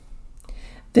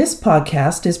This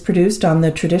podcast is produced on the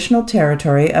traditional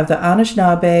territory of the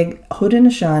Anishinaabe,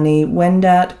 Haudenosaunee,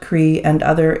 Wendat, Cree, and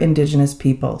other Indigenous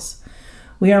peoples.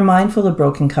 We are mindful of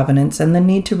broken covenants and the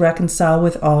need to reconcile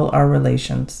with all our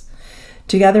relations.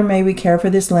 Together may we care for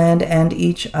this land and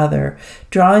each other,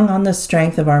 drawing on the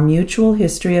strength of our mutual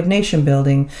history of nation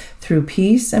building through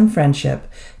peace and friendship,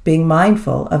 being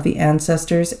mindful of the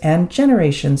ancestors and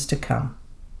generations to come.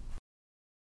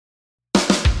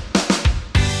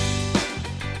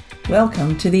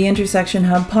 Welcome to the Intersection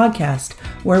Hub podcast,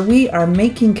 where we are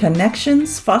making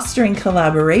connections, fostering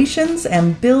collaborations,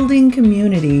 and building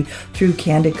community through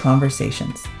candid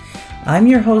conversations. I'm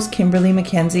your host, Kimberly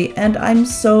McKenzie, and I'm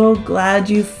so glad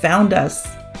you found us.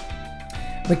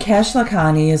 Rakesh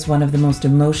Lakhani is one of the most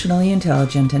emotionally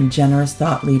intelligent and generous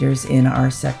thought leaders in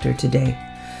our sector today.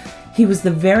 He was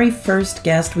the very first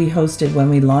guest we hosted when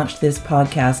we launched this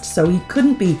podcast, so he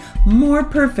couldn't be more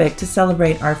perfect to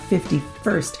celebrate our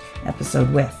 51st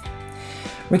episode with.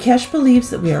 Rakesh believes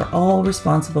that we are all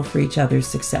responsible for each other's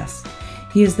success.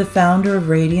 He is the founder of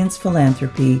Radiance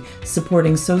Philanthropy,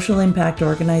 supporting social impact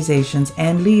organizations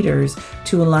and leaders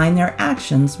to align their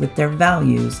actions with their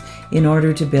values in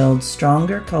order to build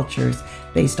stronger cultures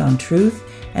based on truth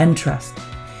and trust.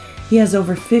 He has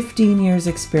over 15 years'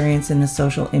 experience in the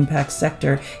social impact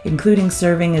sector, including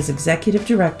serving as executive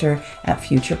director at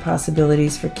Future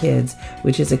Possibilities for Kids,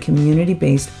 which is a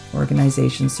community-based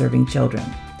organization serving children.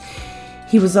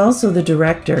 He was also the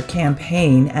director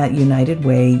campaign at United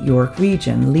Way, York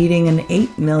Region, leading an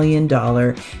 $8 million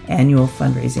annual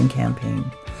fundraising campaign.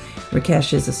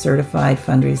 Rakesh is a certified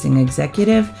fundraising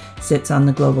executive, sits on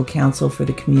the Global Council for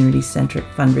the Community-Centric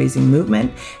Fundraising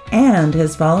Movement, and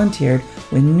has volunteered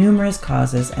with numerous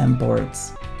causes and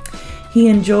boards. He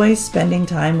enjoys spending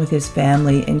time with his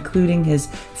family, including his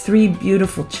 3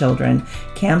 beautiful children,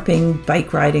 camping,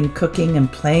 bike riding, cooking,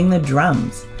 and playing the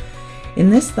drums. In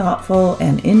this thoughtful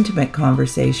and intimate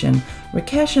conversation,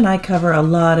 Rakesh and I cover a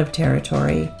lot of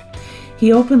territory.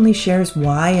 He openly shares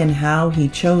why and how he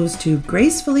chose to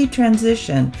gracefully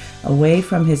transition away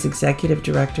from his executive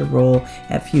director role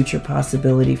at Future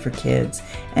Possibility for Kids,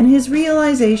 and his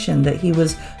realization that he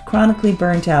was chronically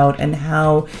burnt out and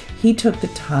how he took the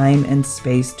time and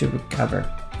space to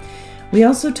recover. We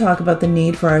also talk about the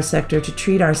need for our sector to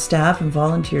treat our staff and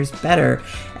volunteers better,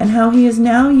 and how he is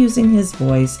now using his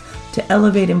voice to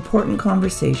elevate important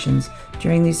conversations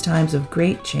during these times of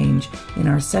great change in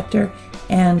our sector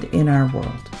and in our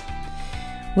world.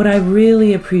 What I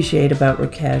really appreciate about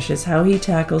Rakesh is how he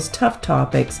tackles tough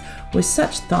topics with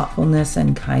such thoughtfulness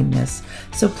and kindness.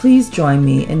 So please join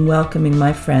me in welcoming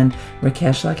my friend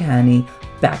Rakesh Lakhani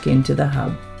back into the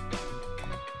Hub.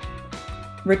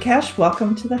 Rakesh,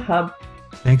 welcome to the Hub.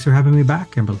 Thanks for having me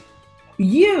back, Kimberly.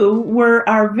 You were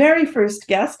our very first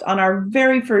guest on our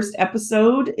very first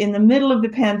episode. In the middle of the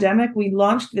pandemic, we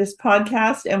launched this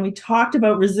podcast and we talked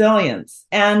about resilience.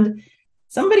 And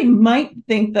somebody might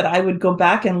think that I would go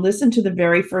back and listen to the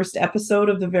very first episode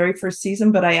of the very first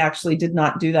season, but I actually did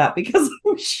not do that because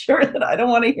I'm sure that I don't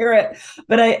want to hear it.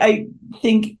 But I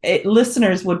think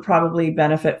listeners would probably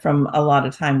benefit from a lot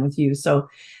of time with you. So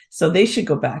they should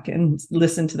go back and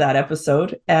listen to that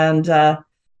episode.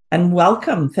 And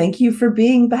welcome. Thank you for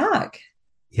being back.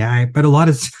 Yeah, but a lot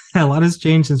has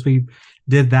changed since we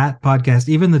did that podcast.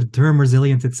 Even the term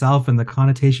resilience itself and the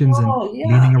connotations and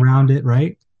meaning around it,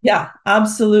 right? Yeah,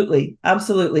 absolutely.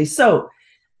 Absolutely. So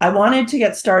I wanted to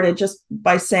get started just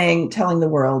by telling the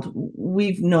world,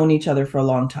 we've known each other for a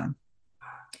long time.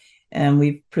 And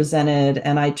we've presented,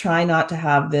 and I try not to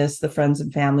have this, the Friends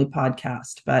and Family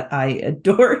podcast, but I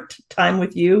adored time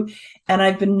with you. And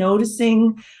I've been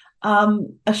noticing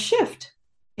a shift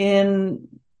in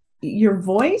your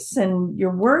voice and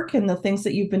your work and the things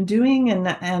that you've been doing.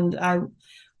 And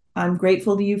I'm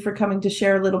grateful to you for coming to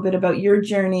share a little bit about your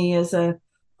journey as a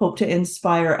hope to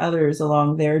inspire others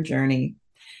along their journey.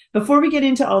 Before we get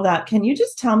into all that, can you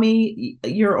just tell me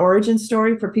your origin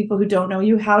story for people who don't know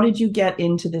you? How did you get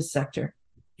into this sector?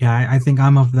 Yeah, I think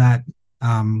I'm of that.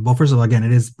 Well, first of all, again,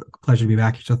 it is a pleasure to be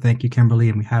back. So thank you, Kimberly.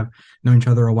 And we have known each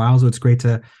other a while. So it's great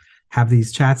to have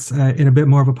these chats in a bit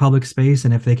more of a public space.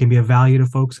 And if they can be of value to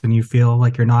folks and you feel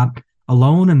like you're not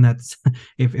alone, and that's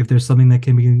if there's something that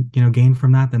can be gained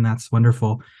from that, then that's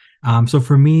wonderful. So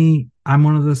for me, I'm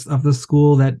one of the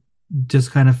school that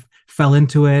just kind of fell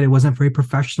into it. It wasn't very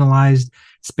professionalized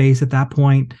space at that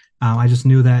point. I just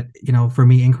knew that, for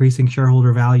me, increasing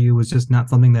shareholder value was just not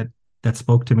something that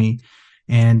spoke to me.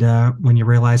 And when you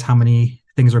realize how many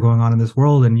things are going on in this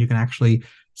world, and you can actually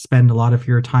spend a lot of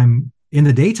your time in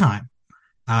the daytime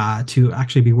to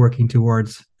actually be working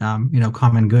towards,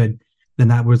 common good, then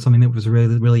that was something that was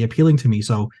really, really appealing to me.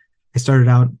 So I started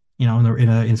out,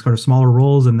 in sort of smaller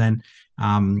roles, and then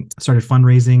started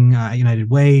fundraising United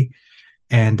Way,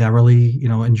 and really,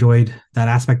 enjoyed that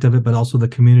aspect of it, but also the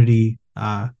community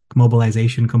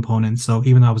mobilization component. So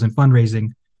even though I was in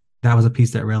fundraising, that was a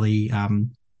piece that really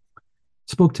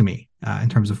spoke to me in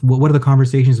terms of what are the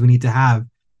conversations we need to have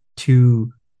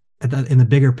to, in the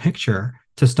bigger picture,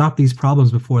 to stop these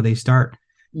problems before they start.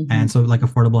 Mm-hmm. And so, like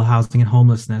affordable housing and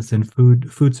homelessness and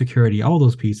food security, all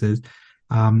those pieces.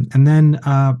 And then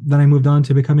I moved on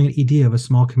to becoming an ED of a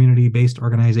small community-based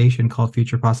organization called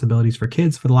Future Possibilities for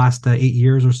Kids for the last 8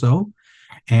 years or so.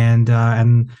 And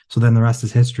so then the rest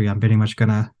is history. I'm pretty much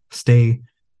gonna stay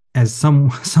as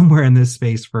somewhere in this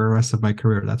space for the rest of my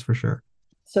career. That's for sure.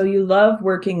 So you love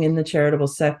working in the charitable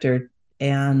sector,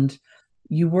 and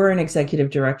you were an executive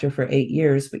director for 8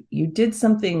 years, but you did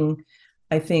something,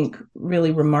 I think,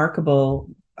 really remarkable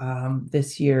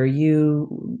this year.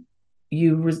 You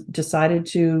decided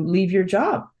to leave your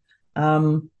job.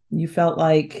 You felt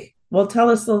like, well, tell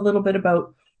us a little bit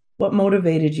about what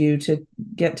motivated you to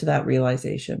get to that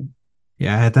realization.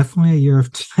 Yeah, definitely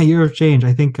a year of change.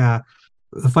 I think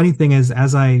the funny thing is,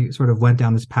 as I sort of went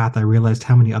down this path, I realized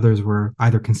how many others were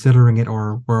either considering it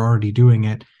or were already doing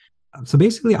it. So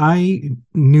basically, I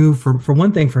knew for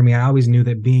one thing, for me, I always knew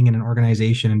that being in an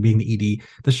organization and being the ED,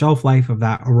 the shelf life of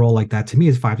a role like that to me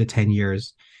is 5 to 10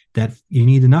 years. That you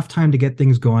need enough time to get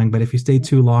things going, but if you stay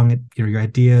too long, your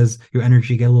ideas, your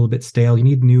energy get a little bit stale. You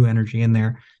need new energy in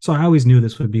there. So I always knew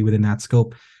this would be within that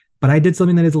scope. But I did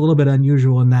something that is a little bit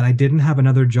unusual in that I didn't have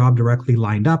another job directly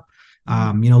lined up.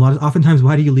 Oftentimes,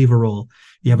 why do you leave a role?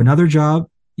 You have another job,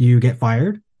 you get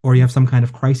fired, or you have some kind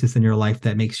of crisis in your life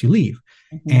that makes you leave.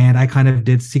 Mm-hmm. And I kind of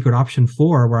did secret option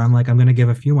 4, where I'm like, I'm going to give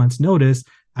a few months notice.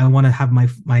 I want to have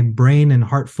my brain and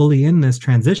heart fully in this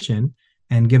transition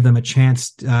and give them a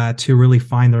chance to really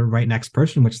find the right next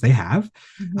person, which they have.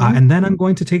 Mm-hmm. And then I'm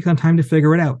going to take some time to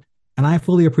figure it out. And I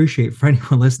fully appreciate, for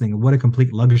anyone listening, what a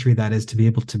complete luxury that is to be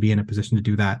able to be in a position to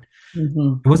do that.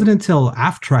 Mm-hmm. It wasn't until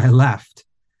after I left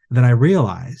that I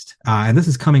realized, and this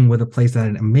is coming with a place that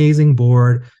had an amazing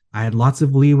board. I had lots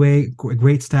of leeway,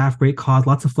 great staff, great cause,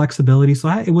 lots of flexibility. So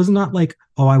it was not like,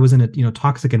 I was in a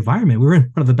toxic environment. We were in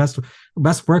one of the best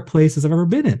workplaces I've ever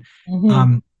been in.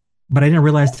 Mm-hmm. But I didn't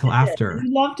realize till after.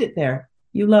 You loved it there.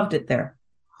 You loved it there.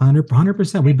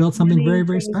 100%. We built something very,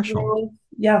 very special.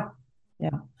 Yeah.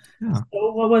 So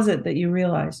what was it that you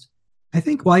realized? I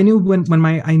think, I knew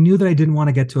I knew that I didn't want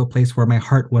to get to a place where my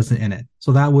heart wasn't in it.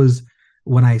 So that was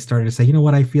when I started to say, you know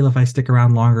what, I feel if I stick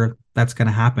around longer, that's going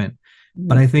to happen. Mm-hmm.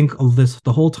 But I think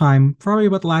the whole time, probably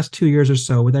about the last 2 years or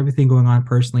so, with everything going on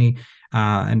personally,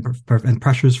 and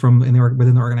pressures within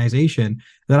the organization,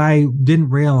 that I didn't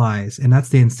realize, and that's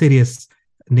the insidious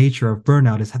nature of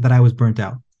burnout, is that I was burnt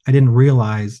out. I didn't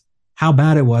realize how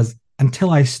bad it was until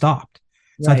I stopped.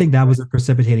 So right. I think that was a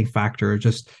precipitating factor.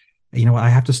 Just, I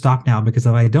have to stop now, because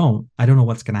if I don't know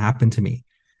what's going to happen to me.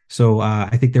 So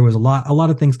I think there was a lot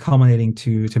of things culminating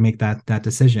to make that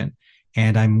decision.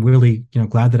 And I'm really,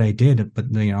 glad that I did. But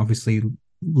obviously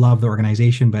love the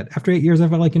organization. But after 8 years, I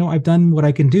felt like, I've done what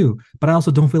I can do, but I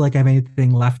also don't feel like I have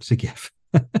anything left to give.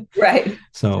 Right.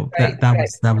 So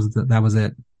that was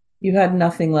it. You had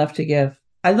nothing left to give.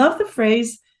 I love the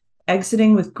phrase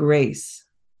exiting with grace,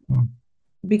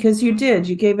 because you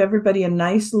gave everybody a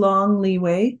nice long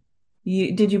leeway.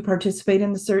 Did you participate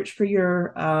in the search for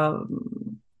your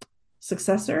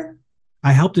successor?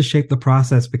 I helped to shape the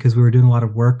process, because we were doing a lot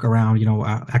of work around,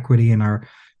 equity in our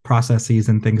processes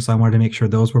and things. So I wanted to make sure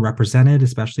those were represented,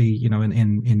 especially,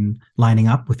 in lining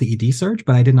up with the ED search.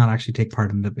 But I did not actually take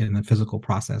part in the physical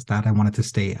process. That I wanted to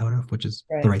stay out of, which is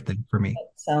the right thing for me.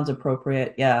 That sounds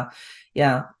appropriate. Yeah.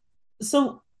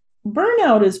 So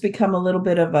burnout has become a little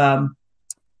bit of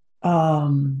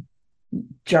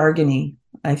jargony,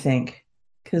 I think,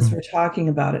 because we're talking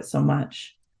about it so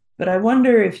much. But I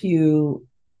wonder if you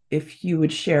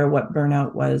would share what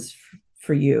burnout was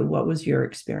for you. What was your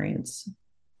experience?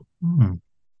 I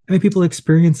mean, people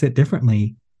experience it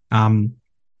differently.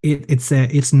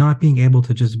 It's not being able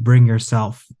to just bring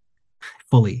yourself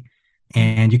fully,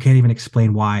 and you can't even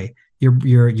explain why.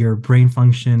 Your brain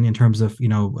function in terms of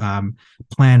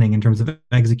planning, in terms of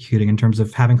executing, in terms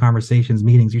of having conversations,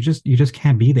 meetings, you just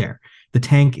can't be there. The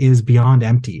tank is beyond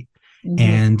empty. Mm-hmm.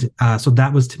 And so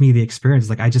that was, to me, the experience.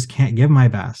 Like, I just can't give my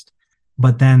best.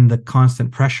 But then the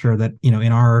constant pressure that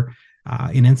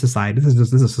in society, this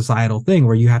is a societal thing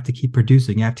where you have to keep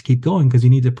producing, you have to keep going, because you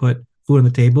need to put food on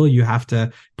the table, you have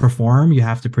to perform, you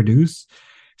have to produce.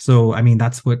 So I mean,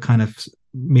 that's what kind of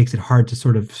makes it hard to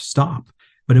sort of stop.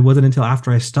 But it wasn't until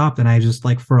after I stopped, and I just,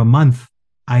 like, for a month,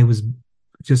 I was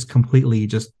just completely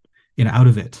out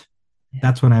of it.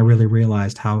 that's when I really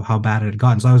realized how bad it had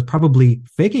gotten. So I was probably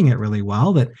faking it really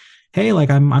well, that hey, like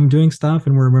I'm doing stuff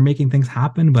and we're making things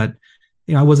happen, but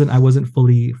I wasn't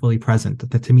fully present.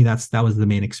 That to me, that was the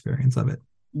main experience of it.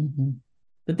 Mm-hmm.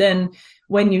 But then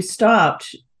when you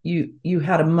stopped, you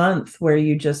had a month where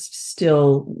you just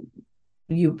still,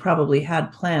 you probably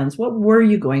had plans. What were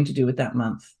you going to do with that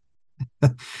month?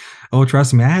 Oh,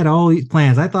 trust me, I had all these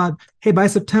plans. I thought, hey, by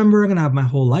September, I'm gonna have my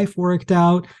whole life worked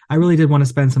out. I really did want to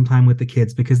spend some time with the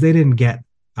kids because they didn't get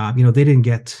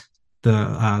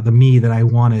the me that I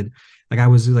wanted. Like I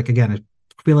was like again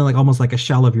feeling like almost like a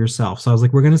shell of yourself. So I was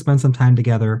like, we're gonna spend some time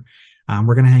together.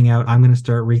 We're gonna hang out. I'm gonna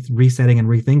start resetting and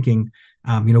rethinking,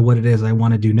 what it is I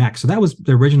want to do next. So that was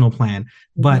the original plan.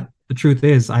 Mm-hmm. But the truth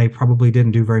is, I probably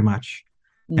didn't do very much,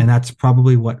 and Mm-hmm. that's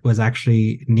probably what was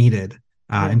actually needed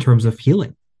Yeah. in terms of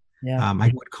healing. Yeah.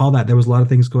 I would call that. There was a lot of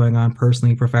things going on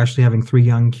personally, professionally, having three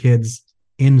young kids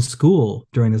in school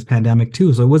during this pandemic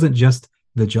too. So it wasn't just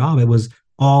the job; it was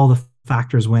all the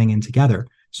factors weighing in together.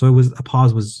 So it was a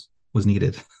pause was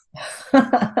needed,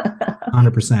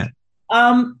 100%.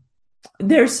 um,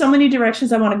 there's so many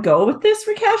directions I want to go with this,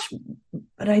 Rakesh,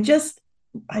 but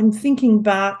I'm thinking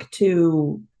back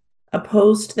to a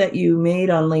post that you made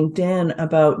on LinkedIn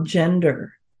about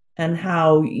gender and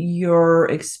how your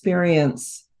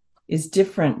experience is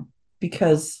different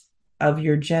because of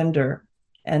your gender,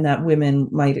 and that women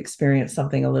might experience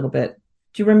something a little bit.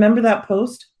 Do you remember that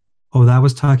post? Oh, that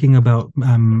was talking about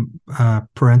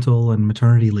parental and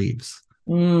maternity leaves.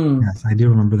 Mm. Yes, I do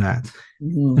remember that.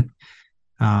 Mm-hmm.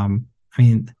 I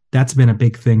mean, that's been a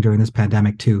big thing during this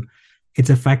pandemic too. It's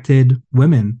affected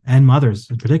women and mothers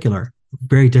in particular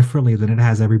very differently than it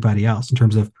has everybody else in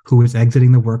terms of who is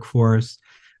exiting the workforce,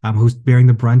 who's bearing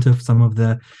the brunt of some of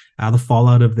the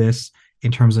fallout of this,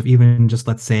 in terms of even just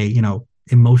let's say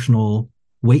emotional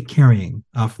weight carrying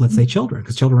of let's say children,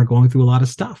 because children are going through a lot of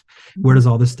stuff. Where does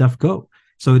all this stuff go?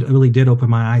 So it really did open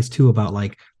my eyes too about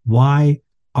like why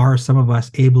are some of us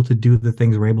able to do the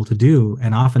things we're able to do?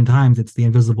 And oftentimes it's the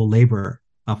invisible labor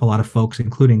of a lot of folks,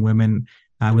 including women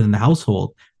within the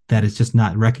household, that is just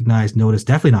not recognized, noticed,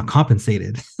 definitely not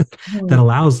compensated, that Mm-hmm.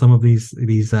 allows some of these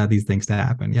things to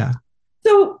happen. Yeah.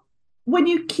 So when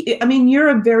I mean, you're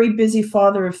a very busy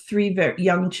father of three very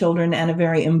young children and a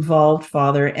very involved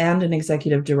father and an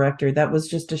executive director. That was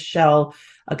just a shell,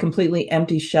 a completely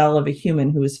empty shell of a human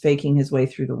who was faking his way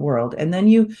through the world. And then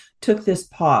you took this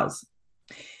pause.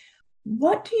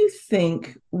 What do you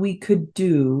think we could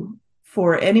do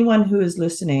for anyone who is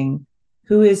listening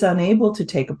who is unable to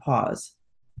take a pause?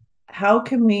 How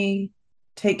can we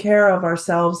take care of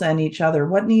ourselves and each other?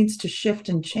 What needs to shift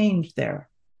and change there?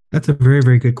 That's a very,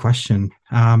 very good question.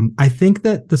 I think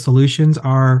that the solutions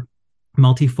are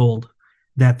multifold,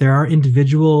 that there are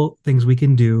individual things we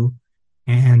can do.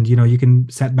 And, you can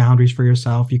set boundaries for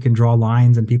yourself. You can draw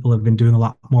lines, and people have been doing a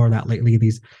lot more of that lately.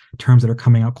 These terms that are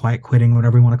coming out, quiet quitting,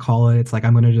 whatever you want to call it. It's like,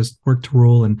 I'm going to just work to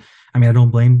rule. And I mean, I don't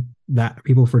blame that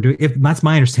people for doing, if that's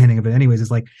my understanding of it anyways,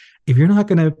 it's like, if you're not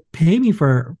going to pay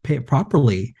it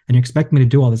properly and you expect me to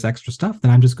do all this extra stuff, then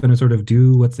I'm just going to sort of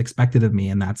do what's expected of me.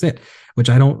 And that's it, which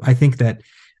I think that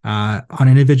on an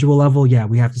individual level, yeah,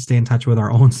 we have to stay in touch with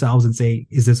our own selves and say,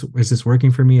 is this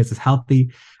working for me? Is this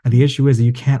healthy? And the issue is that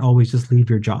you can't always just leave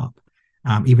your job,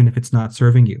 even if it's not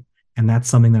serving you. And that's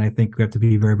something that I think we have to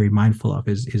be very, very mindful of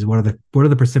is what are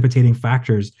the precipitating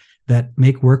factors that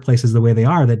make workplaces the way they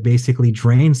are, that basically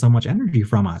drain so much energy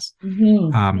from us.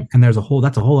 Mm-hmm. And that's a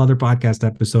whole other podcast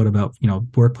episode about,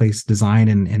 workplace design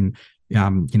and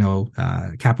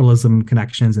capitalism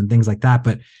connections and things like that.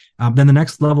 But then the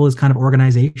next level is kind of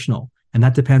organizational. And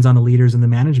that depends on the leaders and the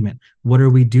management. What are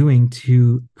we doing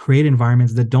to create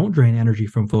environments that don't drain energy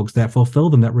from folks, that fulfill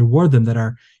them, that reward them, that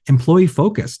are employee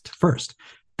focused first?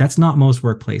 That's not most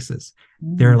workplaces.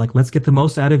 They're like, let's get the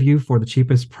most out of you for the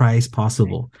cheapest price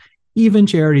possible. Even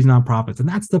charities, nonprofits. And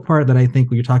that's the part that I think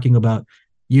when you're talking about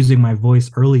using my voice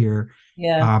earlier,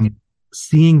 Yeah. um,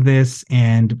 seeing this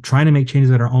and trying to make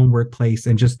changes at our own workplace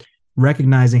and just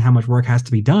recognizing how much work has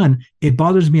to be done, it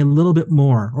bothers me a little bit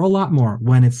more or a lot more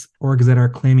when it's orgs that are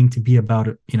claiming to be about,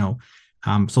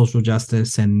 social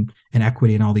justice and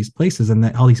equity in all these places and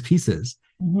all these pieces,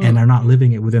 and Mm-hmm. are not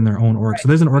living it within their own org. So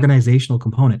there's an organizational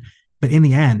component. But in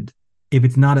the end, if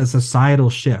it's not a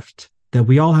societal shift that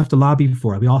we all have to lobby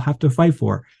for, we all have to fight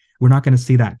for, we're not going to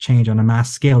see that change on a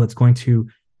mass scale that's going to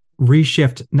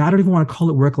reshift. Now, I don't even want to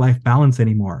call it work-life balance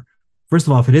anymore. First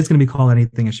of all, if it is going to be called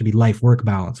anything, it should be life-work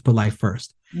balance, put life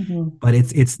first. Mm-hmm. But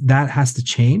it's that has to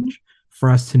change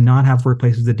for us to not have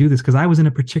workplaces that do this. Because I was in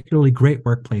a particularly great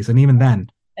workplace, and even then,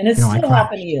 And it's I still happening to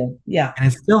crashed, you. Yeah.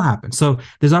 and it still happens. So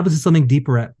there's obviously something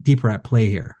deeper at play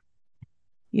here.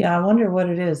 Yeah, I wonder what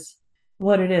it is.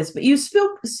 What it is. But you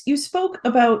spoke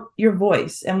about your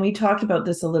voice, and we talked about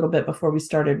this a little bit before we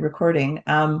started recording.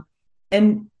 And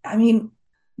I mean,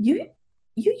 you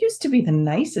you used to be the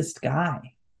nicest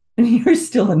guy. And you're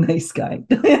still a nice guy.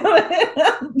 But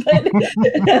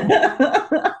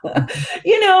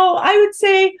I would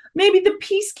say maybe the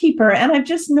peacekeeper. And I've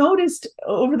just noticed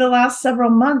over the last several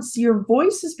months, your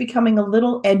voice is becoming a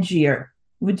little edgier.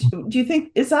 Do you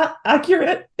think, is that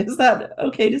accurate? Is that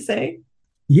okay to say?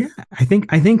 Yeah, I think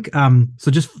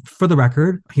so just for the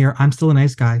record here, I'm still a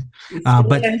nice guy. You're still a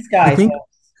But nice I guy. think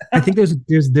I think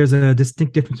there's a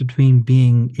distinct difference between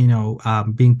being,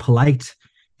 being polite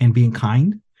and being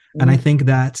kind. And I Mm, think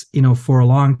that, for a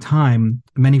long time,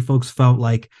 many folks felt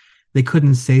like they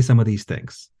couldn't say some of these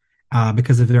things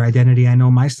because of their identity. I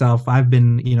know myself, I've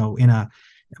been, in a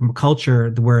culture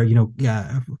where,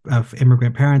 of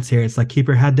immigrant parents here, it's like, keep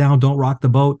your head down, don't rock the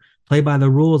boat, play by the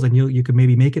rules, and you could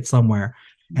maybe make it somewhere.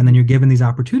 And then you're given these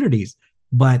opportunities,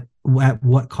 but at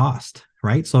what cost,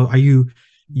 right? So are you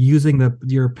using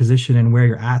your position and where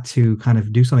you're at to kind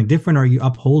of do something different, or are you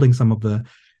upholding some of the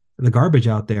garbage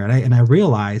out there? And I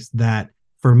realized that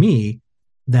for me,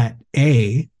 that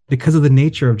because of the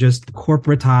nature of just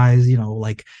corporatized,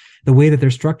 like the way that they're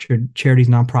structured, charities,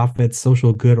 nonprofits,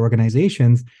 social good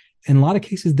organizations, in a lot of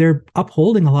cases, they're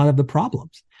upholding a lot of the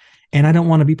problems. And I don't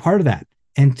want to be part of that.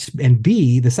 And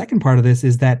B, the second part of this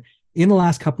is that in the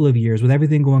last couple of years, with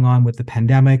everything going on with the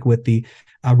pandemic, with the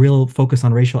real focus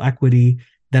on racial equity,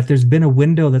 that there's been a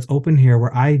window that's open here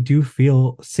where I do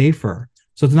feel safer.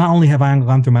 So it's not only have I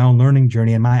gone through my own learning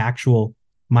journey and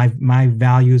my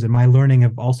values and my learning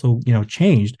have also,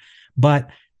 changed, but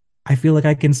I feel like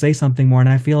I can say something more. And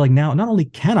I feel like now not only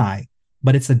can I,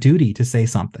 but it's a duty to say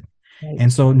something. right.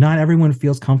 And so not everyone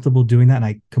feels comfortable doing that. And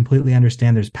I completely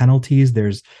understand there's penalties.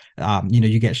 There's,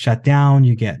 you get shut down,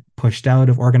 you get pushed out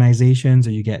of organizations,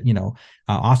 or you get,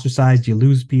 ostracized, you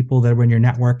lose people that were in your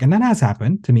network. And that has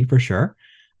happened to me for sure.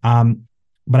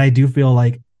 But I do feel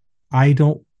like I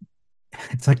don't,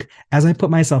 it's like, as I put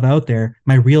myself out there,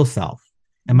 my real self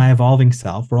and my evolving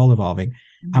self, we're all evolving.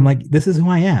 I'm Mhm. like, this is who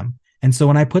I am. And so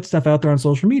when I put stuff out there on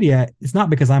social media, it's not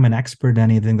because I'm an expert in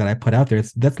anything that I put out there.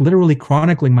 That's literally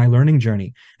chronicling my learning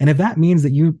journey. And if that means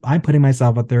that I'm putting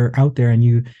myself out there and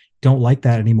you don't like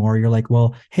that anymore, you're like,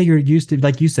 well, hey, you're used to,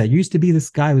 like you said, you used to be this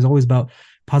guy who's always about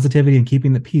positivity and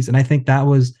keeping the peace. And I think that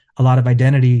was a lot of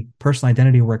personal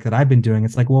identity work that I've been doing.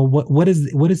 It's like, well, what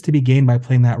is to be gained by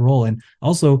playing that role? And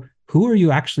also, who are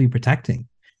you actually protecting?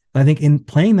 I think in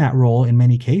playing that role in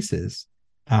many cases,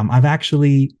 I've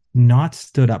actually not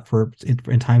stood up for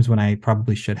in times when I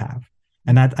probably should have,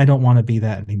 and I don't want to be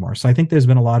that anymore. So I think there's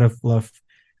been a lot of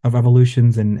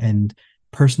evolutions and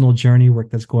personal journey work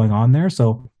that's going on there.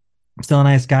 So I'm still a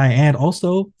nice guy, and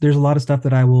also there's a lot of stuff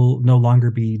that I will no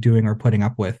longer be doing or putting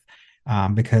up with,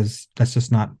 because that's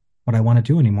just not what I want to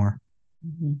do anymore.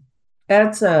 Mhm.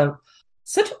 That's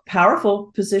such a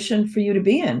powerful position for you to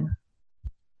be in,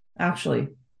 actually.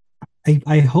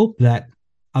 I hope that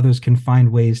others can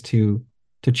find ways to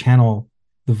channel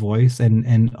the voice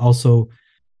and also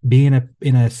be in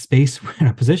a space in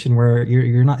a position where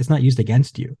you're not, it's not used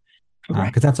against you, Right.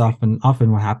 because that's often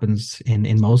what happens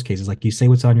in most cases. Like, you say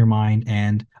what's on your mind,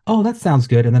 and oh, that sounds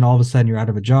good, and then all of a sudden you're out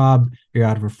of a job, you're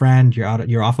out of a friend,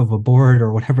 you're off of a board,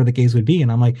 or whatever the case would be.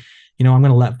 And I'm like, I'm going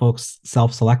to let folks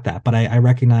self-select that, but I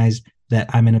recognize that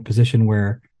I'm in a position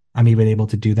where I'm even able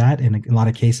to do that in a lot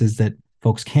of cases that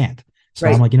folks can't. So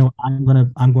I'm Right. like,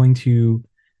 I'm going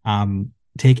to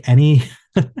take any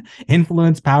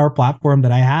influence, power, platform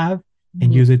that I have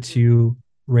and Mhm. use it to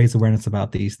raise awareness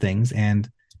about these things. And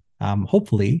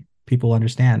hopefully people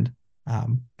understand,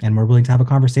 and we're willing to have a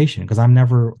conversation, because I'm not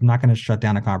going to shut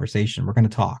down a conversation. We're going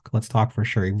to talk. Let's talk for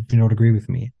sure. If you don't agree with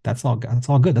me, that's all. That's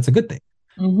all good. That's a good thing.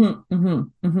 Mhm.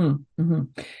 Mhm. Mhm. Mhm.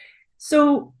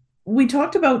 So we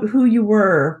talked about who you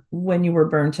were when you were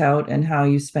burnt out and how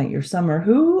you spent your summer.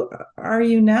 Who are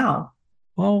you now?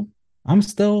 Well, I'm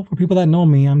still, for people that know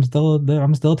me, I'm still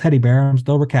a teddy bear. I'm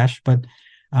still Rakesh, but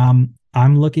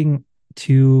I'm looking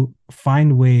to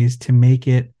find ways to make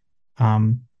it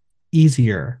um,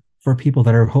 easier for people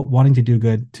that are wanting to do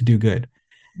good to do good.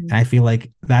 And I feel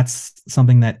like that's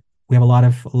something that we have a lot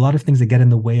of things that get in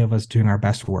the way of us doing our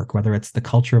best work, whether it's the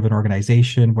culture of an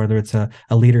organization, whether it's a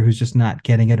leader who's just not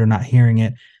getting it or not hearing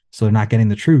it, so they're not getting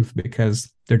the truth because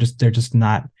they're just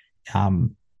not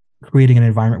um, creating an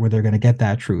environment where they're going to get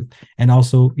that truth. And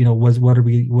also, what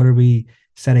are we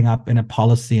setting up in a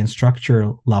policy and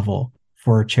structure level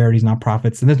for charities,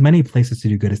 nonprofits? And there's many places to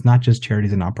do good. It's not just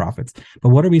charities and nonprofits, but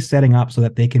what are we setting up so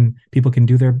that people can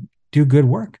do good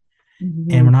work? and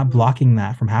we're Mhm. not blocking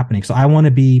that from happening. So I want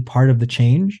to be part of the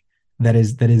change that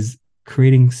is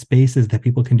creating spaces that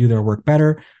people can do their work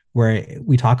better, where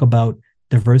we talk about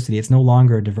diversity. It's no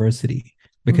longer a diversity,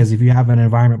 Mhm. because if you have an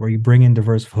environment where you bring in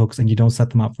diverse folks and you don't set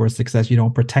them up for success, you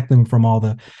don't protect them from all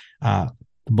the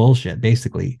bullshit,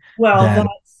 basically, Well, then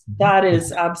that yeah.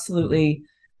 is absolutely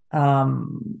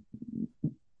um,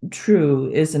 true,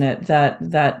 isn't it?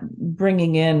 That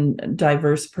bringing in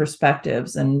diverse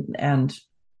perspectives and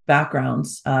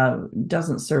backgrounds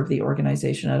doesn't serve the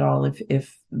organization at all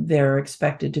if they're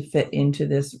expected to fit into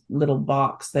this little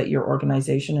box that your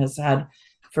organization has had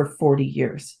for 40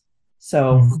 years.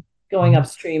 So Mhm. going Mhm.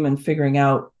 upstream and figuring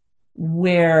out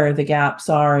where the gaps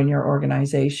are in your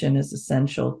organization is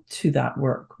essential to that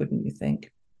work, wouldn't you think?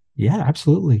 Yeah,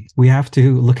 absolutely. We have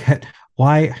to look at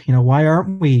why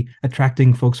aren't we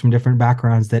attracting folks from different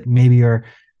backgrounds that maybe are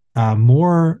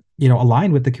more,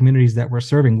 aligned with the communities that we're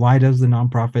serving? Why does the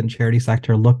nonprofit and charity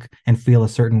sector look and feel a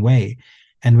certain way?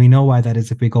 And we know why that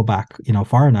is if we go back,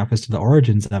 far enough as to the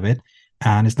origins of it.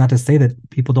 And it's not to say that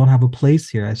people don't have a place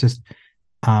here. It's just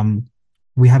um,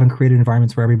 we haven't created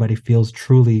environments where everybody feels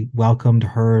truly welcomed,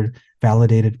 heard,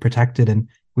 validated, protected, and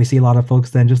we see a lot of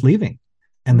folks then just leaving.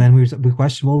 And then we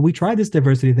question, well, we tried this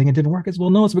diversity thing, it didn't work. As well,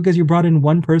 no, it's because you brought in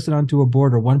one person onto a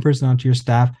board or one person onto your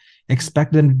staff,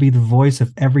 expect them to be the voice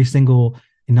of every single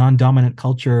non-dominant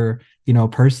culture,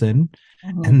 person,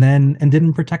 Mhm. and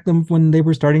didn't protect them when they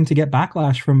were starting to get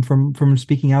backlash from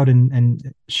speaking out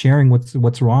and sharing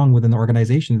what's wrong within the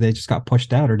organization. They just got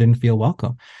pushed out or didn't feel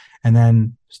welcome, and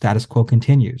then status quo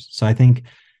continues. So I think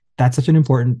that's such an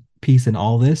important piece in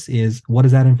all this is, what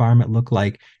does that environment look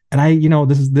like? And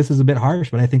this is a bit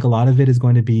harsh, but I think a lot of it is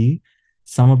going to be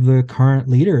some of the current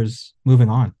leaders moving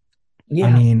on. I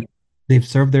Yeah. mean, they've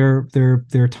served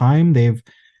their time, they've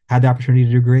had the opportunity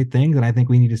to do great things, and I think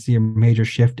we need to see a major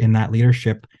shift in that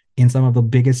leadership in some of the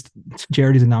biggest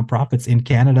charities and nonprofits in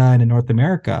Canada and in North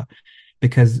America,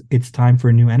 because it's time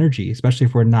for new energy, especially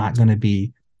if we're not going to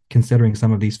be considering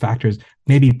some of these factors.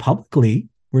 Maybe publicly,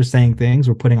 we're saying things,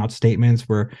 we're putting out statements,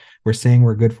 we're saying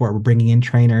we're good for it, we're bringing in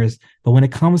trainers, but when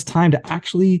it comes time to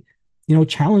actually,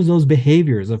 challenge those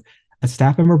behaviors of a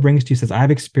staff member brings to you, says,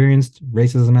 I've experienced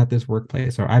racism at this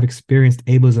workplace, or I've experienced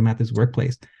ableism at this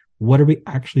workplace. What are we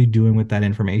actually doing with that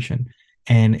information?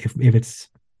 And if it's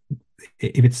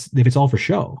all for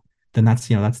show, then that's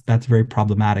very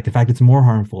problematic. In fact, it's more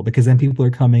harmful, because then people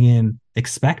are coming in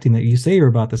expecting that you say you're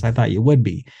about this. I thought you would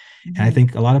be. And I Mhm.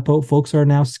 think a lot of folks are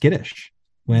now skittish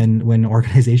when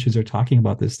organizations are talking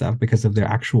about this stuff because of their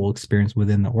actual experience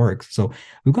within the orgs. So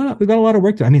we've got a lot of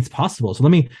work to. I mean, it's possible. So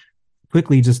let me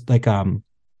quickly just like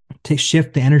take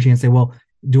shift the energy and say, well,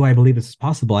 do I believe this is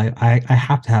possible? I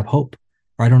have to have hope,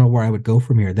 or I don't know where I would go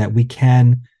from here, that we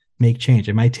can make change.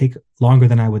 It might take longer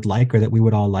than I would like, or that we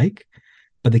would all like,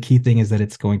 but the key thing is that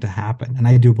it's going to happen. And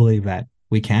I do believe that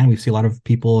we can. We see a lot of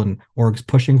people and orgs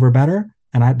pushing for better.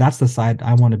 And that's the side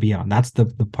I want to be on. That's the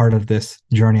part of this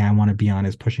journey I want to be on,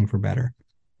 is pushing for better.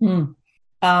 Hmm.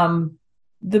 Um,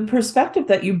 the perspective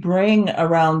that you bring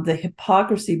around the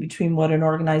hypocrisy between what an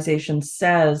organization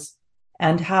says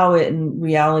and how it in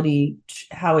reality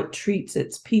how it treats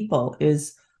its people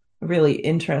is a really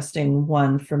interesting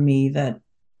one for me that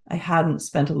I hadn't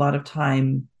spent a lot of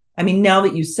time. I mean, now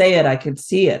that you say it, I could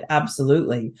see it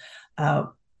absolutely. Uh,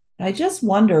 I just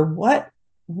wonder what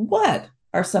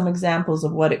are some examples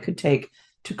of what it could take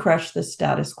to crush the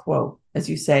status quo, as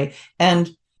you say, and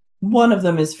one of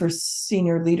them is for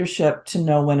senior leadership to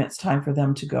know when it's time for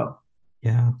them to go.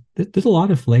 Yeah, there's a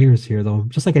lot of layers here, though.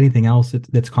 Just like anything else,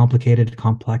 that's complicated,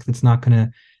 complex. It's not going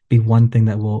to be one thing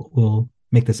that will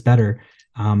make this better.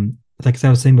 Like I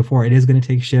was saying before, it is going to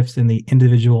take shifts in the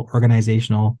individual,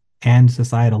 organizational, and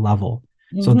societal level.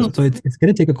 So, Mm-hmm. so it's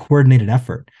going to take a coordinated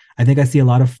effort. I think I see a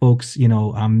lot of folks,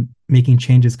 making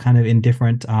changes kind of in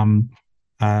different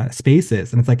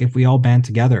spaces, and it's like if we all band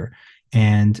together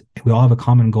and we all have a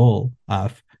common goal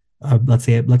of let's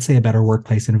say a better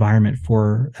workplace environment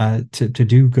for to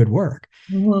do good work.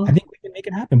 I Mm-hmm. think we can make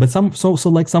it happen. But so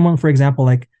like someone, for example,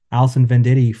 like Alison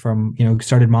Venditti from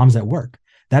started Moms at Work.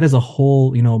 That is a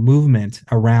whole movement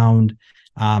around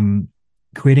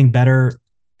creating better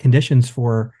conditions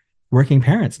for working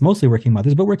parents, mostly working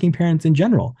mothers, but working parents in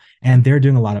general. And they're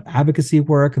doing a lot of advocacy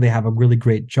work. They have a really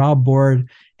great job board,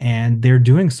 and they're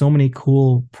doing so many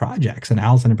cool projects. And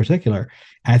Alison in particular,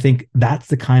 and I think that's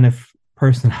the kind of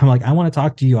person I'm like, I want to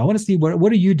talk to you. I want to see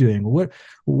what are you doing?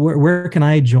 Where can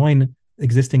I join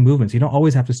existing movements? You don't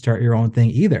always have to start your own thing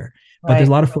either. But there's Right.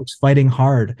 a lot of folks fighting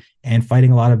hard and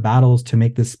fighting a lot of battles to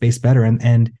make this space better.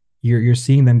 And you're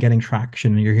seeing them getting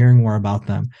traction and you're hearing more about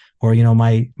them. Or,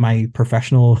 my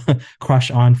professional crush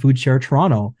on Food Share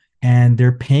Toronto, and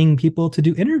they're paying people to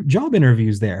do job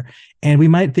interviews there. And we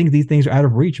might think these things are out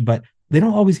of reach, but they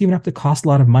don't always even have to cost a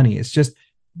lot of money. It's just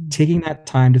taking that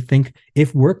time to think,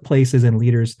 if workplaces and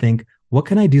leaders think, what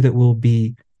can I do that will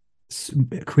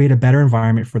create a better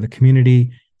environment for the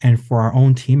community and for our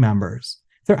own team members?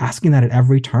 If they're asking that at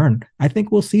every turn, I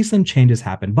think we'll see some changes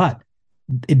happen. But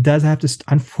it does have to,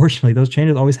 unfortunately, those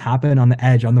changes always happen on the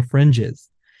edge, on the fringes.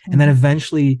 And then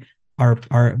eventually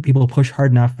our people push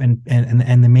hard enough, and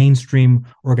the mainstream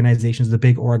organizations, the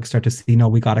big orgs, start to see, no,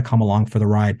 we got to come along for the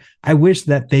ride. I wish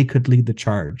that they could lead the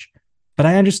charge, but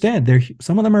I understand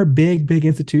some of them are big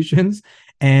institutions,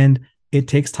 and it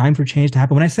takes time for change to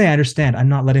happen. When I say I understand, I'm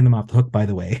not letting them off the hook, by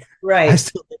the way. Right. I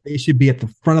still think they should be at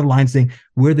the front of the line saying,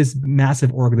 we're this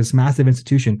massive org, this massive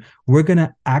institution. We're going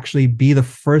to actually be the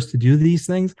first to do these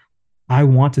things. I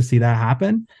want to see that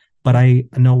happen, but I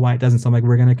know why it doesn't. So I'm like,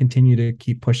 we're going to continue to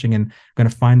keep pushing and going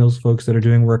to find those folks that are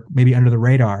doing work maybe under the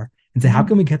radar and say, how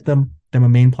can we get them a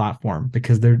main platform?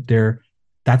 Because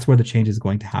that's where the change is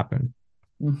going to happen.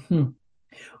 Mm-hmm.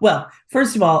 Well,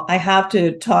 first of all, I have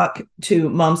to talk to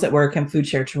Moms at Work and Food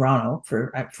Share Toronto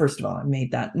first of all, I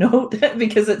made that note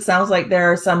because it sounds like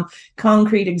there are some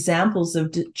concrete examples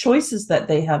of choices that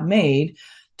they have made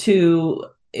to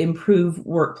improve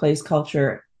workplace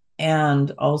culture,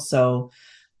 and also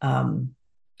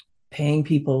paying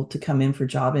people to come in for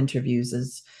job interviews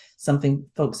is something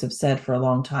folks have said for a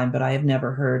long time, but I have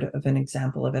never heard of an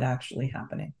example of it actually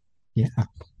happening. Yeah.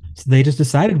 So they just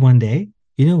decided one day,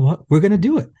 you know what, we're going to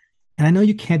do it. And I know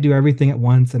you can't do everything at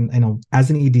once. And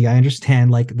as an ED, I understand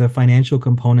like the financial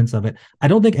components of it. I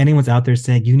don't think anyone's out there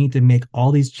saying you need to make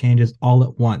all these changes all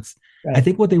at once. Right. I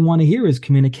think what they want to hear is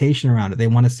communication around it. They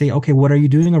want to say, okay, what are you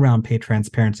doing around pay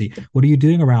transparency? What are you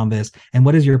doing around this? And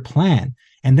what is your plan?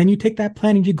 And then you take that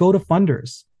plan and you go to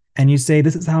funders and you say,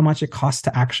 this is how much it costs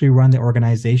to actually run the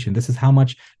organization. This is how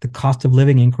much the cost of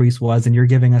living increase was. And you're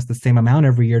giving us the same amount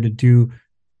every year to do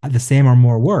the same or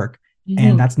more work.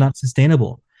 And that's not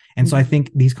sustainable. And so I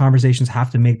think these conversations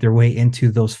have to make their way into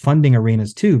those funding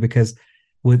arenas too, because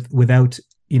without,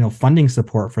 funding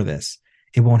support for this,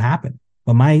 it won't happen.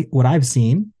 But what I've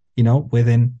seen,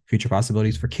 within Future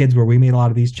Possibilities for Kids, where we made a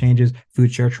lot of these changes,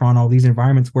 Food Share Toronto, these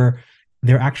environments where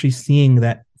they're actually seeing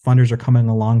that funders are coming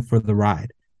along for the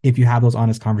ride. If you have those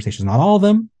honest conversations, not all of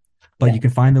them, but you can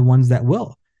find the ones that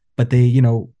will. But they,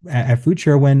 at Food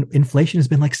Share, when inflation has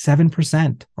been like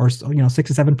 7% or 6 to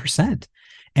 7%,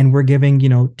 and we're giving, 2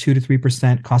 to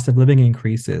 3% cost of living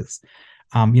increases,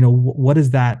 what does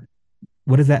that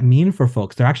mean for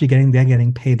folks? They're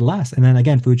getting paid less. And then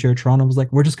again, Food Share Toronto was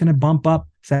like, we're just going to bump up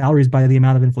salaries by the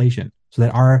amount of inflation so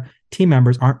that our team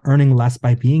members aren't earning less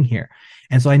by being here.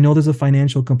 And so I know there's a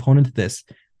financial component to this,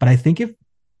 but I think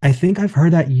I've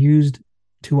heard that used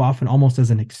too often almost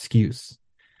as an excuse,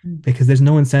 because there's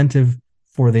no incentive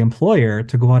for the employer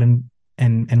to go out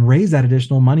and raise that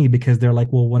additional money, because they're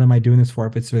like, well, what am I doing this for?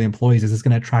 If it's for the employees, is this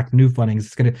going to attract new funding?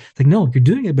 It's like, no, you're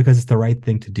doing it because it's the right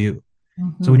thing to do.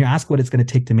 Mm-hmm. So when you ask what it's going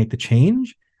to take to make the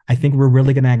change, I think we're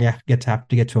really going to have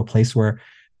to get to a place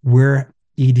where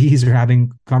EDs are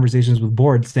having conversations with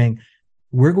boards saying,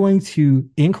 we're going to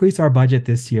increase our budget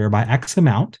this year by X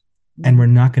amount, and we're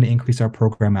not going to increase our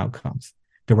program outcomes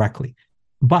directly,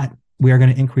 but we are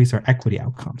going to increase our equity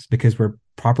outcomes because we're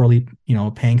properly,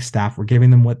 paying staff. We're giving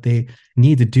them what they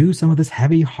need to do some of this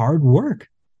heavy, hard work.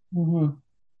 Mm-hmm.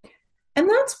 And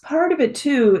that's part of it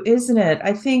too, isn't it?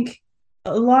 I think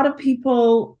a lot of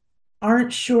people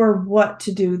aren't sure what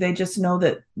to do. They just know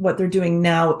that what they're doing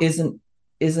now is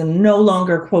a no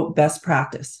longer, quote, best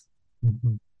practice,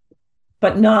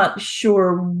 but not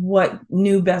sure what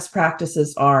new best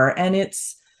practices are. And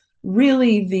it's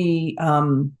really the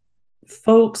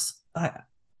folks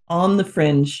on the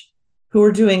fringe who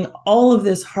are doing all of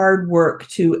this hard work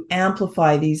to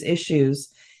amplify these issues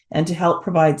and to help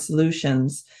provide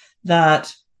solutions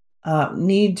that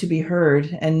need to be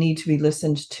heard and need to be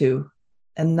listened to.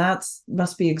 And that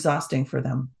must be exhausting for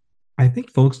them. I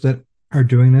think folks that are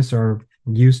doing this are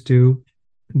used to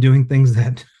doing things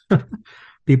that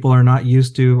people are not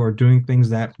used to, or doing things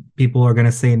that people are going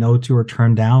to say no to or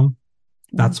turn down.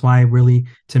 That's why really,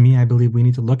 to me, I believe we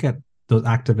need to look at those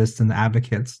activists and the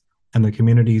advocates and the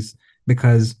communities,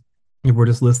 because if we're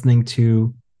just listening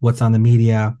to what's on the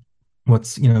media,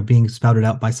 what's being spouted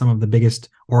out by some of the biggest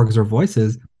orgs or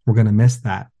voices, we're going to miss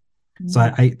that.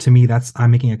 So to me,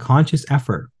 I'm making a conscious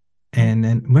effort,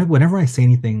 and whenever I say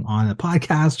anything on a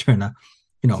podcast or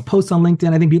in a post on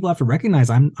LinkedIn, I think people have to recognize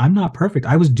I'm not perfect.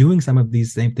 I was doing some of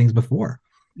these same things before.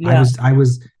 I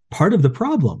was part of the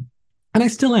problem. And I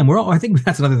still am. I think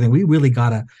that's another thing. We really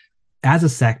gotta, as a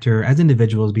sector, as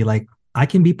individuals, be like, I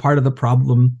can be part of the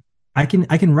problem. I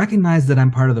can recognize that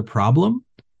I'm part of the problem,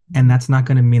 and that's not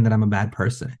going to mean that I'm a bad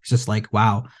person. It's just like,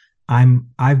 wow,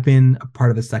 I've been a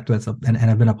part of the sector and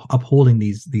I've been upholding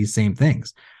these same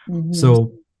things. Mm-hmm.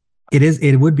 So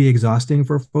it would be exhausting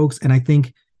for folks. And I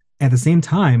think at the same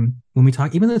time, when we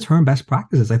talk even the term best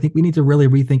practices, I think we need to really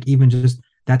rethink even just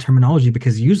that terminology,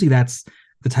 because usually that's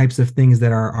the types of things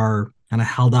that are kind of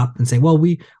held up and saying, well,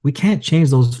 we can't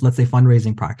change those, let's say,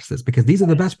 fundraising practices because these are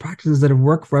the best practices that have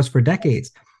worked for us for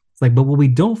decades. It's like, but what we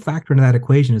don't factor into that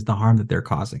equation is the harm that they're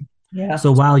causing. Yeah.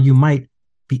 So while you might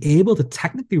be able to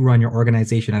technically run your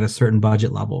organization at a certain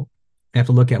budget level, you have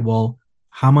to look at, well,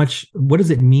 what does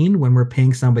it mean when we're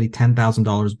paying somebody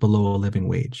 $10,000 below a living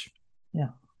wage? Yeah.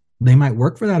 They might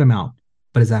work for that amount,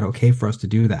 but is that okay for us to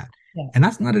do that? Yeah. And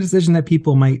that's not a decision that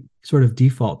people might sort of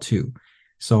default to.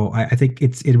 So I think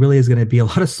it really is going to be a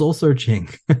lot of soul searching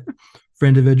for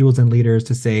individuals and leaders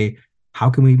to say,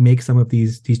 how can we make some of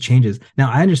these changes?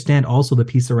 Now, I understand also the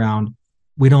piece around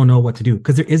we don't know what to do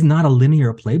because there is not a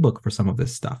linear playbook for some of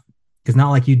this stuff. It's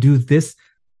not like you do this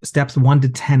steps 1 to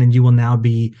 10 and you will now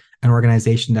be an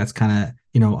organization that's kind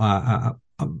of,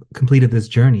 completed this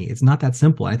journey. It's not that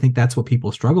simple. I think that's what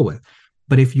people struggle with.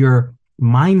 But if your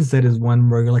mindset is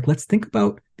one where you're like, let's think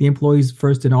about the employees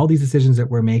first in all these decisions that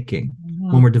we're making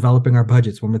when we're developing our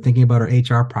budgets, when we're thinking about our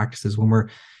HR practices, when we're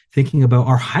thinking about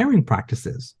our hiring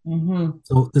practices. Mm-hmm.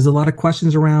 So there's a lot of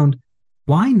questions around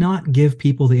why not give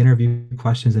people the interview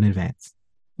questions in advance?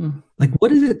 Mm-hmm. Like,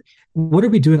 what is it? What are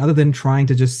we doing other than trying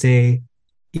to just say,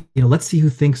 let's see who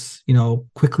thinks,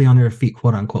 quickly on their feet,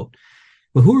 quote unquote.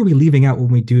 But who are we leaving out when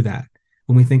we do that?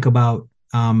 When we think about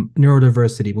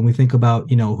neurodiversity, when we think about,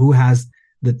 who has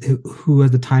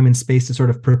the time and space to sort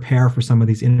of prepare for some of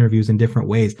these interviews in different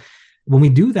ways. When we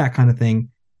do that kind of thing,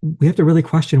 we have to really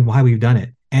question why we've done it.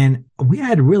 And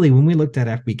when we looked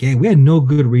at FBK, we had no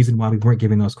good reason why we weren't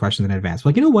giving those questions in advance.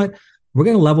 Like, you know what? We're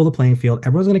going to level the playing field.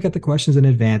 Everyone's going to get the questions in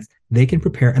advance. They can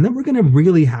prepare. And then we're going to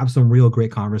really have some real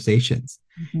great conversations.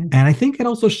 Mm-hmm. And I think it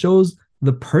also shows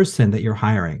the person that you're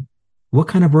hiring, what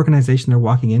kind of organization they're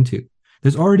walking into.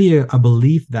 There's already a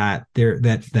belief that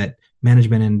that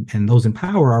management and those in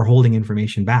power are holding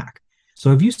information back.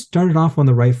 So if you started off on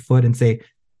the right foot and say,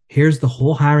 here's the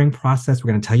whole hiring process,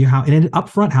 we're going to tell you how, and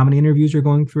upfront, how many interviews you're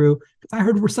going through. I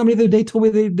heard where somebody the other day told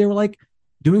me they were like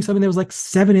doing something that was like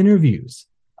 7 interviews.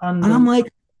 And I'm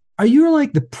like, are you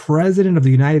like the president of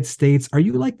the United States? Are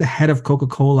you like the head of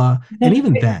Coca-Cola? And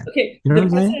even then, okay, the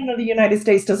president of the United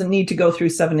States doesn't need to go through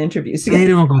 7 interviews. They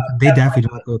definitely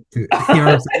don't go through. You know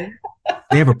what I'm saying?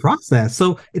 They have a process.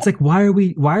 So it's like, why are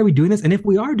we doing this? And if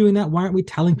we are doing that, why aren't we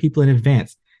telling people in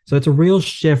advance? So it's a real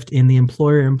shift in the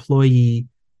employer-employee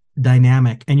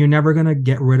dynamic, and you're never going to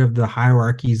get rid of the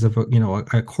hierarchies of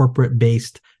a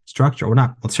corporate-based structure.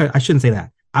 I shouldn't say that.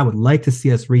 I would like to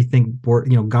see us rethink board,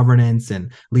 governance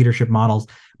and leadership models.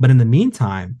 But in the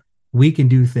meantime, we can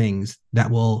do things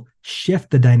that will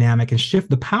shift the dynamic and shift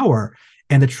the power.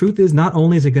 And the truth is, not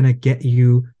only is it going to get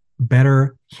you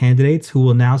better candidates who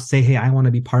will now say, hey, I want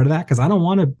to be part of that, because I don't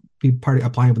want to be part of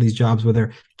applying for these jobs where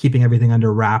they're keeping everything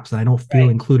under wraps and I don't feel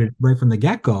included right from the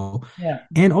get-go. Yeah.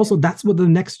 And also that's what the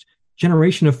next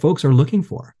generation of folks are looking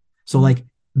for. So like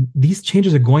these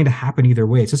changes are going to happen either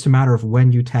way. It's just a matter of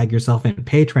when you tag yourself in,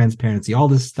 pay transparency, all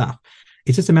this stuff.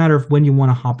 It's just a matter of when you want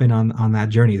to hop in on that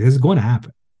journey. This is going to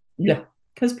happen. Yeah,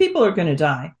 because people are going to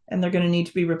die and they're going to need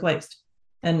to be replaced.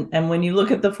 And when you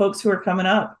look at the folks who are coming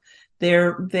up,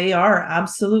 they are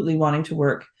absolutely wanting to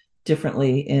work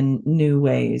differently in new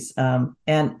ways.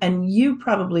 And you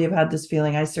probably have had this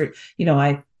feeling.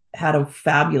 I had a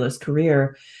fabulous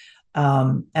career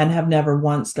and have never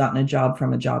once gotten a job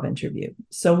from a job interview.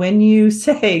 So when you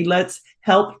say, let's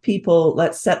help people,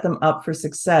 let's set them up for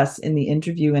success in the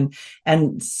interview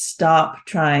and stop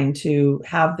trying to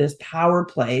have this power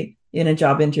play in a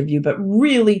job interview, but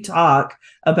really talk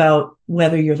about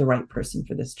whether you're the right person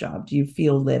for this job. Do you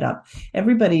feel lit up?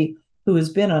 Everybody who has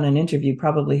been on an interview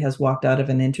probably has walked out of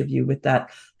an interview with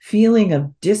that feeling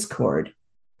of discord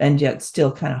and yet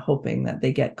still kind of hoping that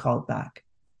they get called back,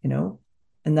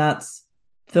 and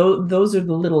those are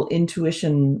the little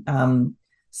intuition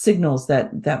signals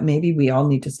that maybe we all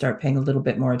need to start paying a little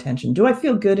bit more attention. Do I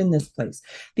feel good in this place?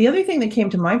 The other thing that came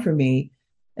to mind for me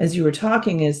as you were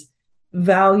talking is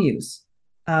values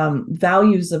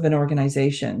of an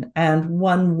organization. And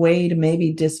one way to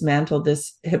maybe dismantle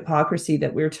this hypocrisy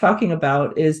that we're talking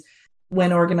about is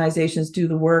when organizations do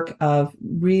the work of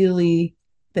really,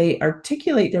 they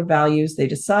articulate their values, they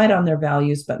decide on their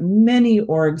values, but many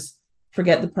orgs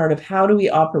forget the part of how do we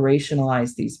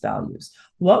operationalize these values?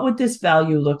 What would this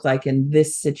value look like in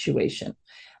this situation?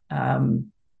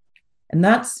 And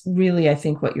that's really, I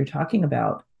think, what you're talking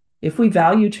about. If we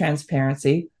value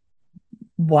transparency,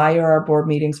 why are our board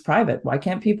meetings private? Why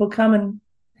can't people come and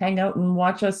hang out and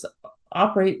watch us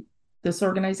operate this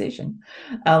organization?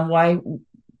 Why,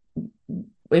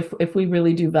 if we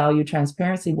really do value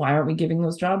transparency, why aren't we giving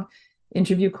those job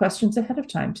interview questions ahead of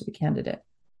time to the candidate?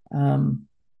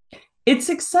 It's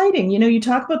exciting. You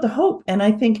talk about the hope, and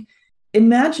I think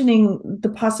imagining the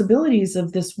possibilities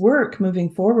of this work moving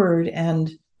forward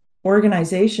and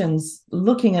organizations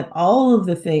looking at all of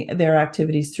their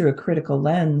activities through a critical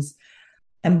lens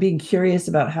and being curious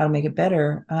about how to make it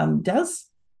better,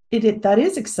 that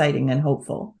is exciting and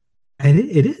hopeful. And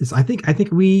it is. I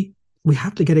think we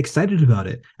have to get excited about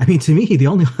it. I mean, to me, the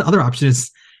only other option is,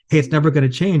 hey, it's never going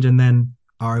to change, and then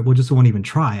all right, we'll just won't even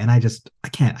try. And I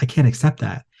can't accept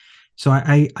that. So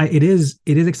it is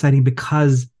exciting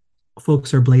because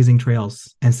folks are blazing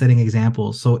trails and setting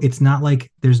examples. So it's not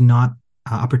like there's not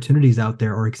opportunities out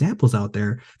there or examples out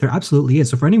there. There absolutely is.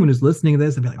 So for anyone who's listening to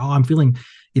this and be like, oh, I'm feeling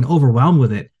overwhelmed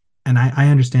with it, and I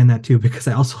understand that too, because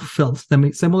I also felt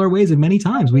similar ways, and many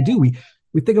times we do.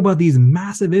 We think about these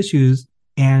massive issues,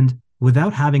 and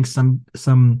without having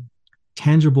some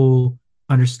tangible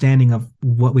understanding of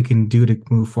what we can do to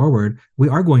move forward, we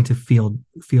are going to feel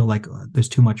like there's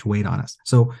too much weight on us.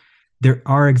 So there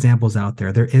are examples out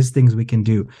there. There is things we can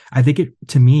do. I think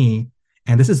to me,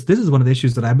 and this is one of the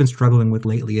issues that I've been struggling with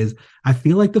lately, is I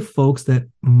feel like the folks that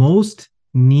most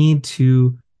need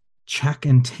to check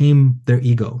and tame their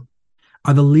ego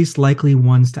are the least likely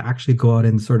ones to actually go out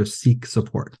and sort of seek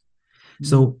support. Mm-hmm.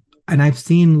 So, and I've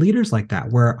seen leaders like that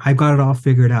where I've got it all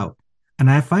figured out. And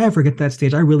if I ever get that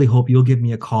stage, I really hope you'll give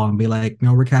me a call and be like,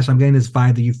 Rakesh, I'm getting this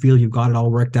vibe that you feel you've got it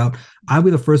all worked out. I'll be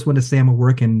the first one to say I'm a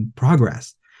work in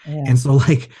progress. Yeah. And so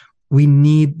we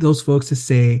need those folks to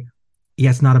say, yeah,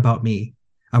 it's not about me.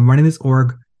 I'm running this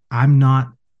org. I'm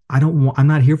not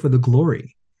here for the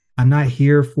glory. I'm not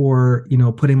here for,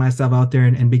 putting myself out there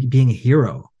and being a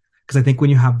hero. Because I think when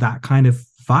you have that kind of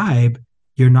vibe,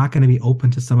 you're not going to be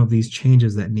open to some of these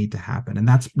changes that need to happen. And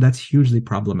that's hugely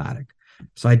problematic.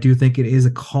 So I do think it is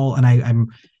a call, and I'm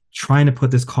trying to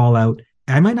put this call out.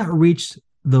 I might not reach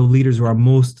the leaders who are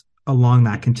most along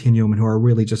that continuum and who are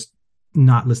really just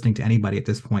not listening to anybody at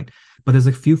this point. But there's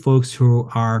a few folks who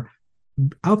are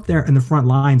out there in the front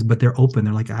lines, but they're open.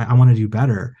 They're like, I want to do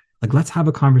better. Like, let's have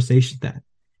a conversation then.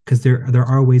 Because there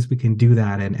are ways we can do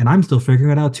that. And I'm still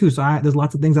figuring it out too. So there's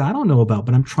lots of things that I don't know about,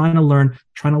 but I'm trying to learn,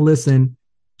 trying to listen,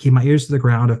 keep my ears to the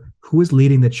ground of who is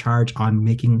leading the charge on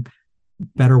making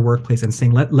better workplace and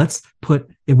saying, let's put,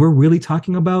 if we're really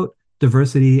talking about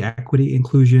diversity, equity,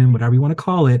 inclusion, whatever you want to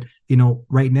call it,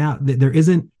 right now, there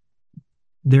isn't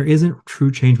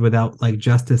true change without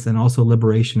justice and also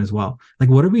liberation as well.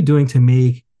 What are we doing to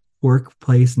make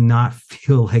workplace not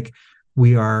feel like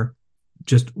we are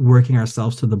just working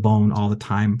ourselves to the bone all the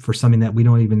time for something that we're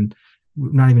not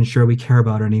even sure we care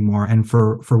about anymore, and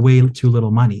for way too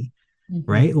little money,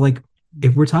 mm-hmm. right?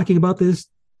 If we're talking about this,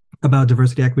 about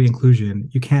diversity, equity, inclusion,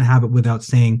 you can't have it without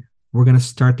saying we're going to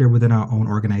start there within our own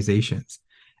organizations.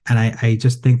 And I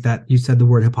just think that you said the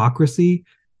word hypocrisy.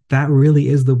 That really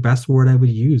is the best word I would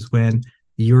use when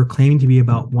you're claiming to be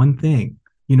about one thing.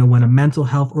 When a mental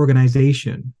health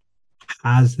organization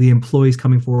has the employees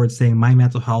coming forward saying my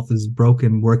mental health is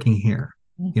broken working here,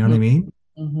 mm-hmm. you know what I mean?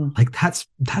 Mm-hmm.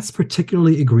 That's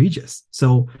particularly egregious.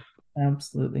 So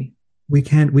absolutely, we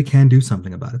can do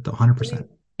something about it though. 100%.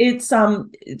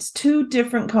 It's two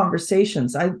different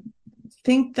conversations. I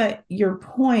think that your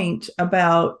point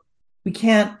about we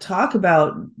can't talk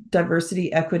about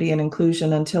diversity, equity, and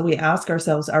inclusion until we ask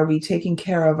ourselves, are we taking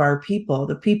care of our people,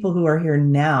 the people who are here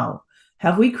now?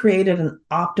 Have we created an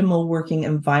optimal working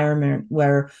environment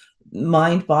where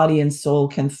mind, body, and soul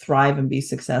can thrive and be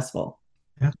successful?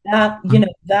 Yeah.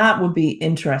 That would be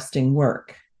interesting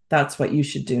work. That's what you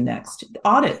should do next.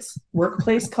 Audits,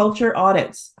 workplace culture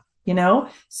audits,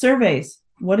 surveys.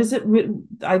 What is it?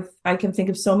 I can think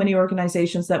of so many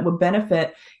organizations that would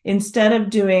benefit, instead of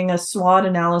doing a SWOT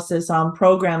analysis on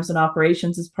programs and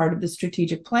operations as part of the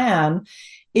strategic plan.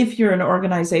 If you're an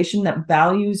organization that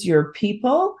values your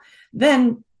people,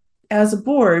 then as a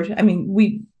board,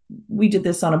 we did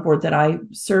this on a board that I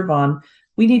serve on.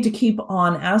 We need to keep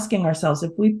on asking ourselves,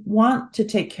 if we want to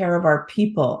take care of our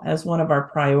people as one of our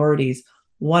priorities,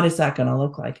 what is that going to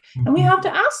look like? Mm-hmm. And we have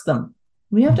to ask them.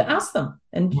 We have to ask them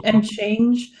and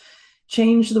change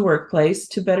the workplace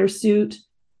to better suit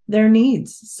their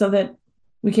needs so that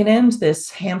we can end this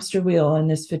hamster wheel and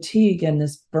this fatigue and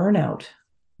this burnout.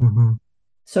 Mm-hmm.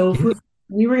 So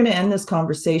we were going to end this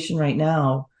conversation right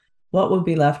now, what would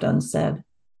be left unsaid?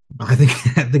 I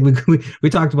think we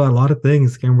talked about a lot of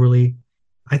things, Kimberly.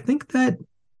 I think that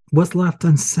what's left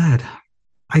unsaid,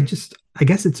 I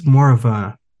guess it's more of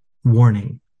a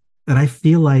warning that I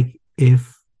feel like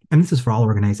if, and this is for all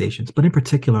organizations, but in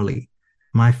particularly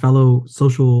my fellow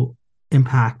social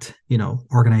impact,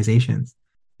 organizations,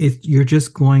 it's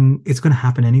going to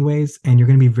happen anyways. And you're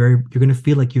going to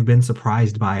feel like you've been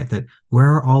surprised by it, that where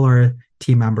are all our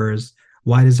team members?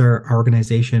 Why is our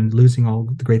organization losing all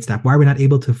the great staff? Why are we not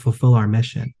able to fulfill our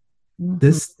mission? Mm-hmm.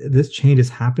 This change is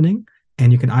happening,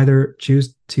 and you can either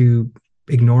choose to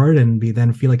ignore it and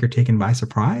then feel like you're taken by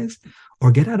surprise,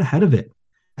 or get out ahead of it.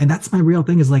 And that's my real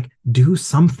thing, is like, do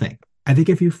something. I think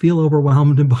if you feel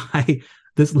overwhelmed by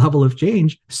this level of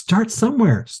change, start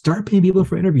somewhere. Start paying people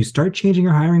for interviews. Start changing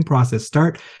your hiring process.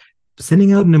 Start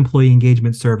sending out an employee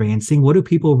engagement survey and seeing, what do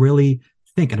people really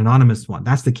think? An anonymous one.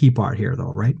 That's the key part here,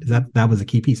 though, right? That was a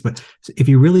key piece. But if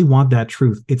you really want that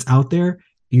truth, it's out there.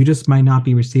 You just might not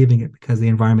be receiving it because the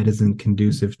environment isn't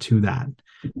conducive to that.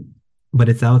 But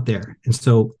it's out there. And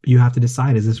so you have to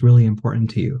decide, is this really important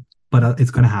to you? But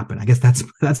it's going to happen. I guess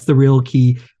that's the real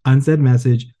key unsaid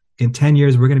message. In 10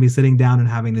 years, we're going to be sitting down and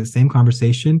having the same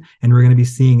conversation, and we're going to be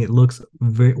seeing it looks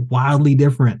very wildly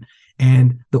different.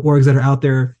 And the orgs that are out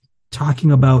there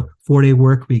talking about 4-day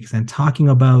work weeks and talking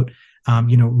about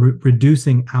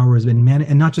reducing hours and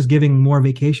not just giving more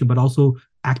vacation, but also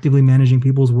actively managing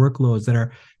people's workloads, that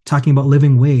are talking about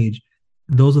living wage,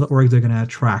 those are the orgs that are going to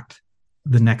attract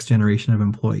the next generation of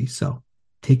employees. So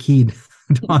take heed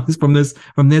from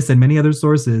this and many other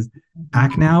sources.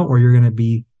 Act now, or you're going to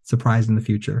be surprised in the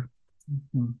future.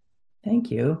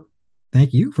 Thank you.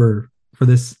 Thank you for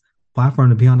this platform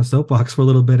to be on a soapbox for a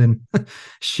little bit and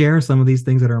share some of these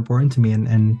things that are important to me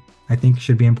and I think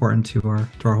should be important to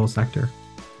our whole sector.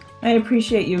 I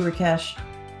appreciate you, Rakesh.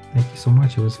 Thank you so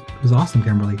much. It was awesome,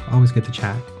 Kimberly. Always good to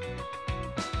chat.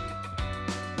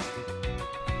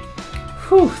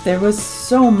 Whew, there was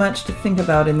so much to think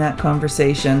about in that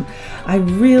conversation. I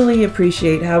really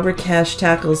appreciate how Rakesh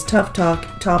tackles tough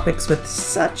topics with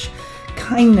such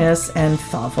kindness and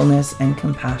thoughtfulness and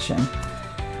compassion.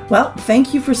 Well,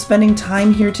 thank you for spending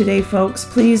time here today, folks.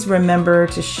 Please remember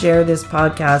to share this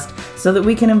podcast so that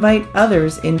we can invite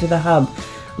others into the hub.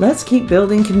 Let's keep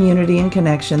building community and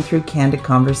connection through candid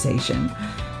conversation.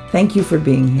 Thank you for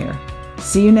being here.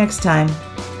 See you next time.